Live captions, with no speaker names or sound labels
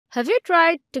Have you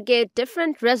tried to get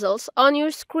different results on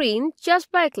your screen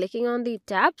just by clicking on the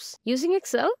tabs using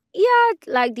Excel? Yeah,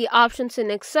 like the options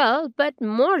in Excel, but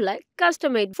more like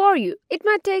custom made for you. It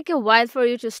might take a while for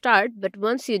you to start, but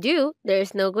once you do,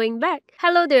 there's no going back.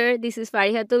 Hello there, this is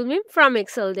Farihatul Mim from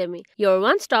Exceldemy, your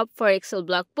one-stop for Excel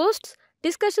blog posts,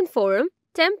 discussion forum,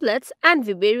 templates, and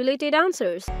VBA related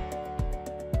answers.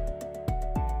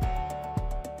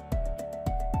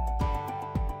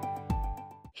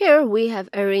 Here we have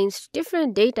arranged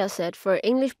different datasets for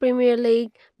English Premier League,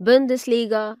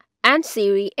 Bundesliga, and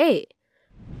Serie A.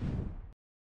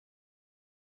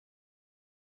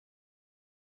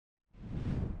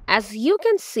 As you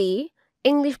can see,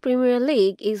 English Premier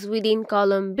League is within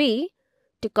column B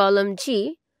to column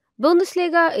G,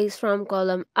 Bundesliga is from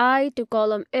column I to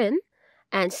column N,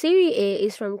 and Serie A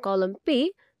is from column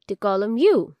P to column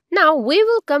U. Now we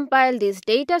will compile these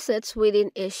datasets within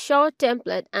a short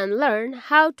template and learn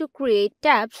how to create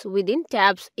tabs within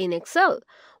tabs in Excel.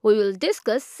 We will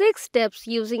discuss 6 steps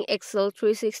using Excel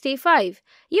 365.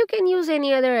 You can use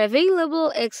any other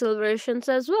available Excel versions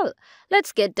as well.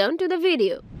 Let's get down to the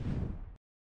video.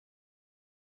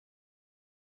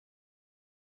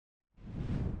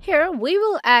 Here we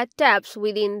will add tabs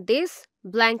within this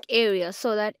blank area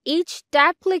so that each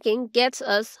tab clicking gets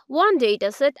us one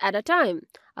dataset at a time,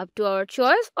 up to our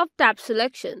choice of tab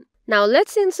selection. Now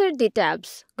let's insert the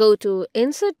tabs. Go to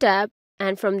Insert tab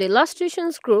and from the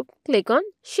Illustrations group, click on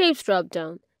Shapes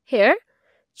drop-down. Here,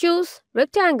 choose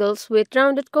Rectangles with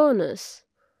Rounded Corners.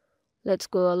 Let's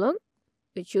go along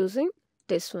with choosing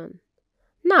this one.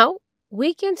 Now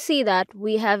we can see that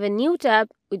we have a new tab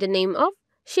with the name of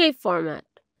Shape Format.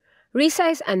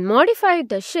 Resize and modify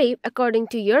the shape according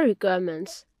to your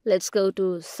requirements. Let's go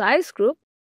to Size group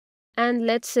and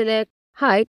let's select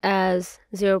height as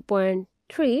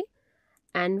 0.3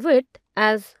 and width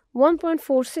as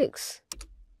 1.46.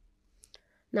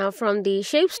 Now from the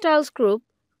Shape Styles group,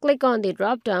 click on the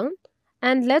drop down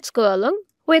and let's go along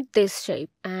with this shape.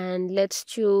 And let's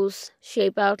choose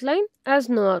Shape Outline as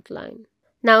No Outline.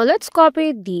 Now let's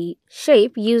copy the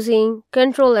shape using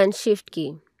Ctrl and Shift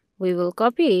key. We will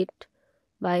copy it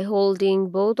by holding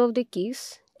both of the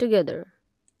keys together.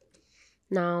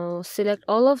 Now select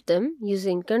all of them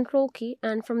using Ctrl key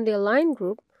and from the Align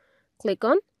group, click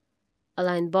on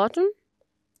Align Bottom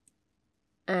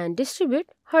and distribute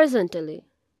horizontally.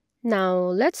 Now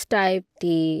let's type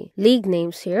the league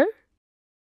names here.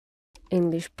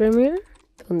 English Premier,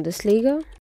 Bundesliga,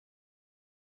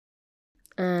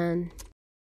 and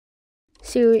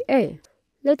Serie A.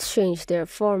 Let's change their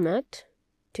format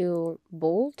to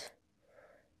bold,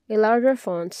 a larger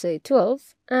font say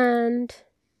 12 and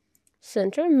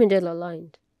center middle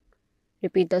aligned.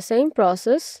 Repeat the same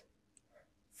process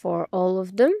for all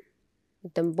of them.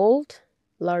 Make them bold,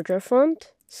 larger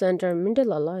font, center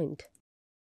middle aligned.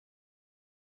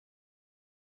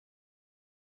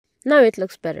 Now it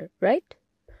looks better, right?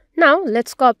 Now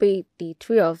let's copy the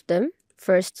 3 of them.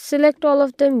 First select all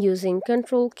of them using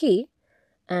Ctrl key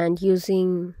and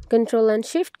using Ctrl and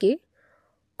Shift key.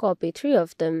 Copy 3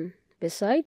 of them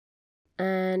beside,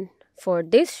 and for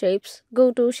these shapes,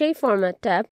 go to Shape Format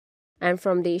tab and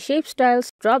from the Shape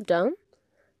Styles drop down,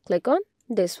 click on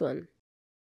this one.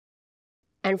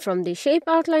 And from the Shape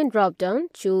Outline drop down,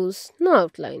 choose No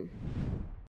Outline.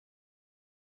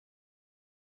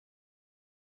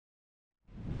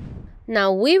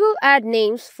 Now we will add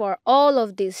names for all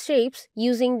of these shapes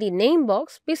using the name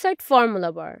box beside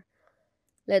formula bar.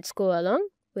 Let's go along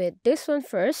with this one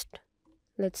first.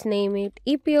 Let's name it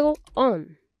EPL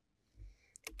On.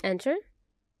 Enter.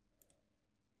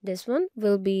 This one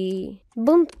will be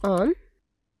Bund On,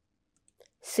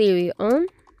 Serie On,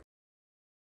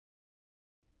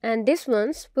 and this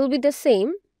ones will be the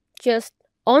same, just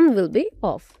On will be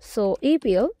off. So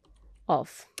EPL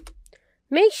Off.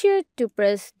 Make sure to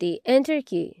press the Enter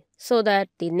key so that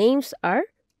the names are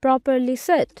properly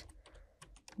set.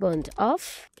 Bund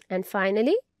Off, and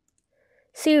finally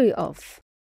Serie Off.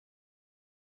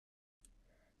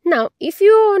 Now, if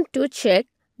you want to check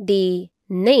the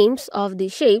names of the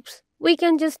shapes, we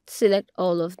can just select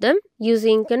all of them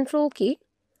using Ctrl key.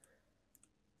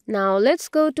 Now, let's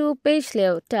go to Page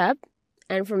Layout tab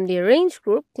and from the Arrange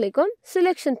group, click on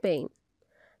Selection pane.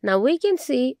 Now, we can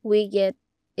see we get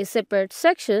a separate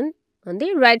section on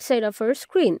the right side of our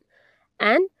screen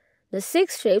and the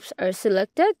 6 shapes are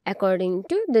selected according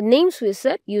to the names we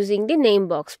set using the name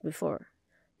box before.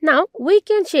 Now, we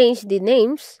can change the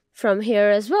names from here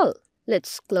as well.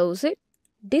 Let's close it,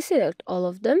 deselect all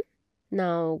of them.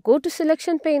 Now go to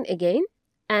Selection pane again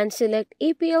and select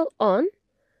EPL On.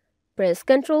 Press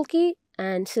Ctrl key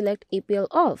and select EPL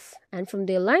Off. And from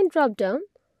the Align drop down,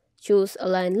 choose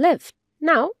Align Left.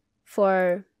 Now,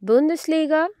 for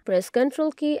Bundesliga, press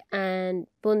Ctrl key and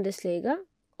Bundesliga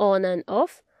on and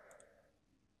off.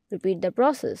 Repeat the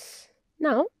process.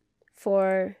 Now,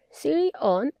 for Serie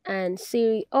on and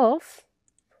Serie off,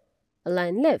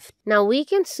 align left. Now we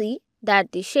can see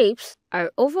that the shapes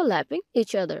are overlapping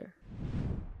each other.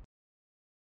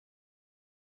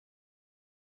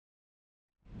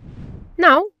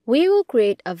 Now we will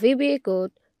create a VBA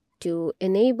code to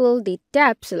enable the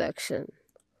tab selection.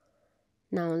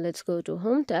 Now let's go to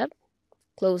Home tab,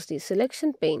 close the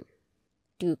selection pane.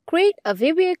 To create a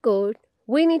VBA code,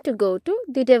 we need to go to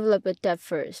the Developer tab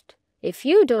first. If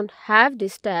you don't have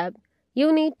this tab,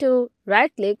 you need to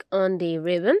right-click on the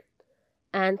ribbon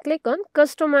and click on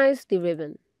Customize the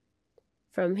ribbon.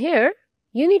 From here,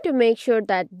 you need to make sure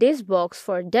that this box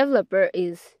for Developer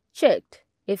is checked.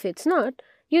 If it's not,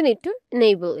 you need to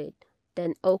enable it.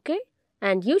 Then OK,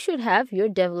 and you should have your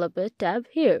Developer tab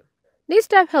here. This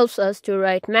tab helps us to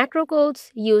write macro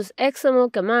codes, use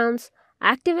XML commands,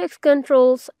 ActiveX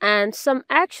controls, and some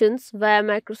actions via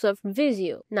Microsoft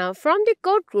Visio. Now from the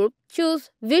code group, choose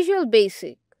Visual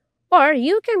Basic, or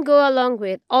you can go along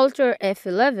with Alt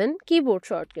F11 keyboard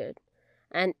shortcut,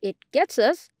 and it gets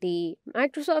us the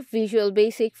Microsoft Visual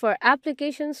Basic for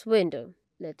Applications window.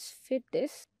 Let's fit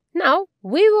this. Now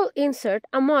we will insert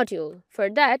a module. For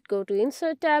that, go to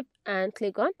Insert tab and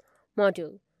click on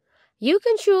Module. You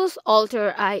can choose Alt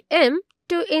IM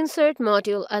to insert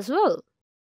module as well.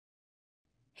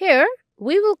 Here,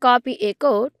 we will copy a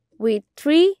code with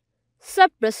 3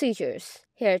 sub-procedures.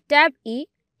 Here, tab E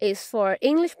is for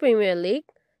English Premier League,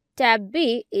 tab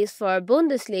B is for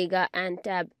Bundesliga, and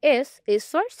tab S is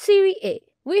for Serie A.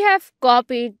 We have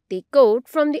copied the code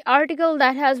from the article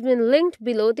that has been linked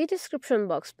below the description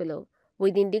box below.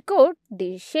 Within the code,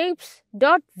 the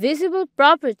shapes.visible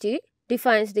property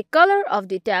defines the color of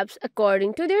the tabs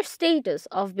according to their status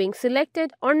of being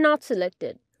selected or not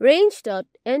selected.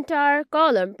 Range.entire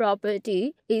column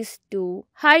property is to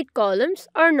hide columns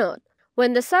or not.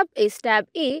 When the sub is tab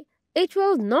E, it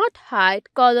will not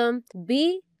hide column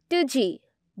B to G,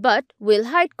 but will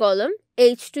hide column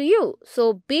H to U.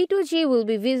 So B to G will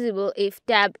be visible if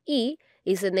tab E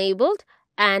is enabled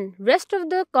and rest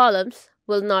of the columns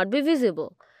will not be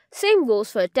visible. Same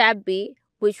goes for tab B,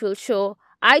 which will show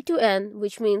I to N,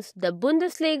 which means the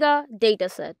Bundesliga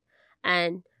dataset,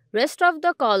 and rest of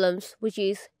the columns, which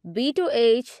is B to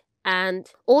H and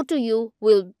O to U,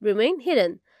 will remain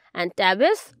hidden, and tab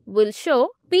S will show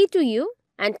P to U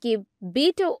and keep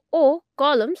B to O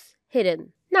columns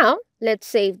hidden. Now let's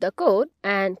save the code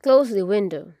and close the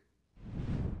window.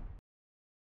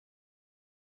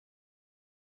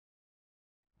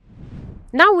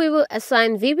 Now we will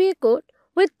assign VBA code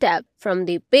with tab. From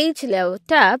the Page Layout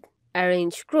tab,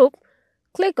 Arrange Group,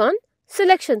 click on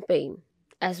Selection pane.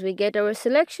 As we get our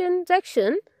selection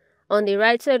section on the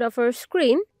right side of our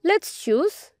screen, let's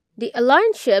choose the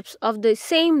Align Shapes of the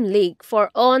same league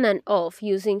for on and off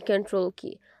using Ctrl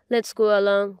key. Let's go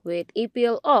along with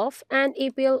EPL off and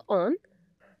EPL on.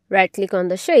 Right-click on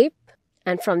the shape,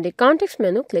 and from the context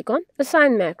menu, click on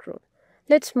Assign Macro.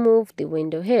 Let's move the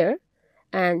window here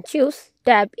and choose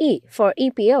tab E for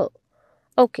EPL.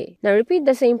 OK, now repeat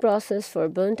the same process for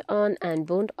burnt on and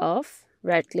burnt off.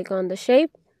 Right-click on the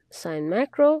shape, Assign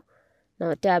Macro.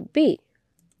 Now tab B.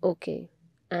 OK,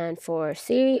 and for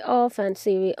Serie off and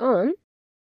Serie on,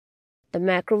 the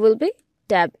macro will be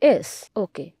tab S.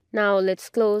 OK, now let's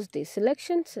close the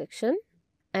selection section,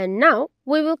 and now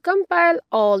we will compile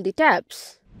all the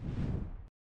tabs.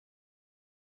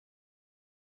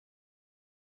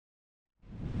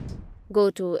 Go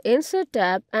to Insert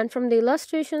tab, and from the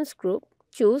Illustrations group,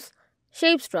 choose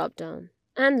Shapes drop-down,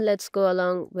 and let's go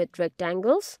along with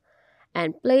rectangles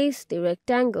and place the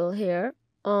rectangle here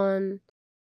on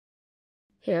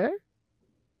here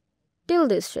till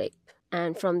this shape.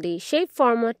 And from the Shape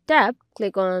Format tab,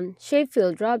 click on Shape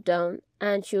Fill drop-down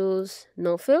and choose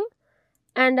No Fill.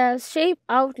 And as shape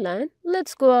outline,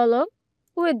 let's go along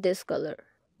with this color.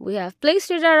 We have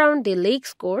placed it around the league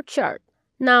score chart.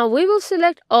 Now we will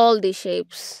select all the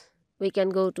shapes. We can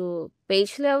go to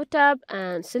Page Layout tab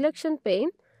and Selection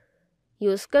pane.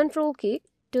 Use Ctrl key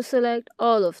to select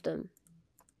all of them.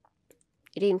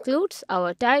 It includes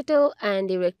our title and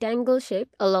the rectangle shape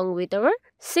along with our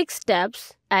 6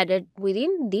 tabs added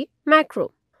within the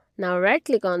macro. Now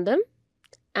right-click on them,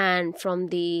 and from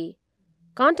the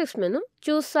context menu,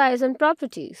 choose Size and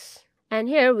Properties. And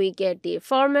here we get the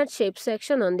Format Shape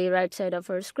section on the right side of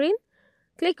our screen.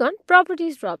 Click on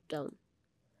Properties drop-down.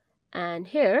 And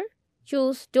here,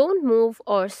 choose Don't Move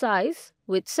or Size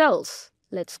with Cells.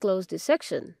 Let's close this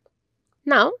section.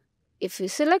 Now, if we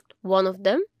select one of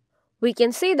them, We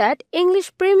can see that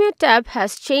English Premier tab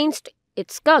has changed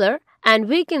its color, and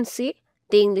we can see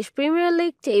the English Premier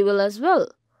League table as well.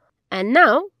 And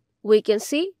now we can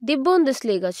see the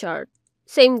Bundesliga chart.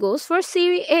 Same goes for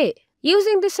Serie A.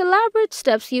 Using these elaborate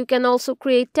steps, you can also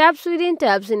create tabs within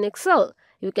tabs in Excel.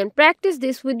 You can practice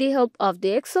this with the help of the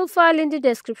Excel file in the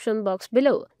description box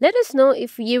below. Let us know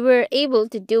if you were able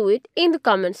to do it in the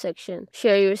comment section.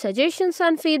 Share your suggestions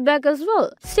and feedback as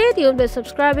well. Stay tuned by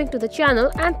subscribing to the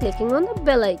channel and clicking on the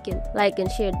bell icon. Like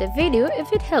and share the video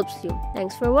if it helps you.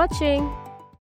 Thanks for watching.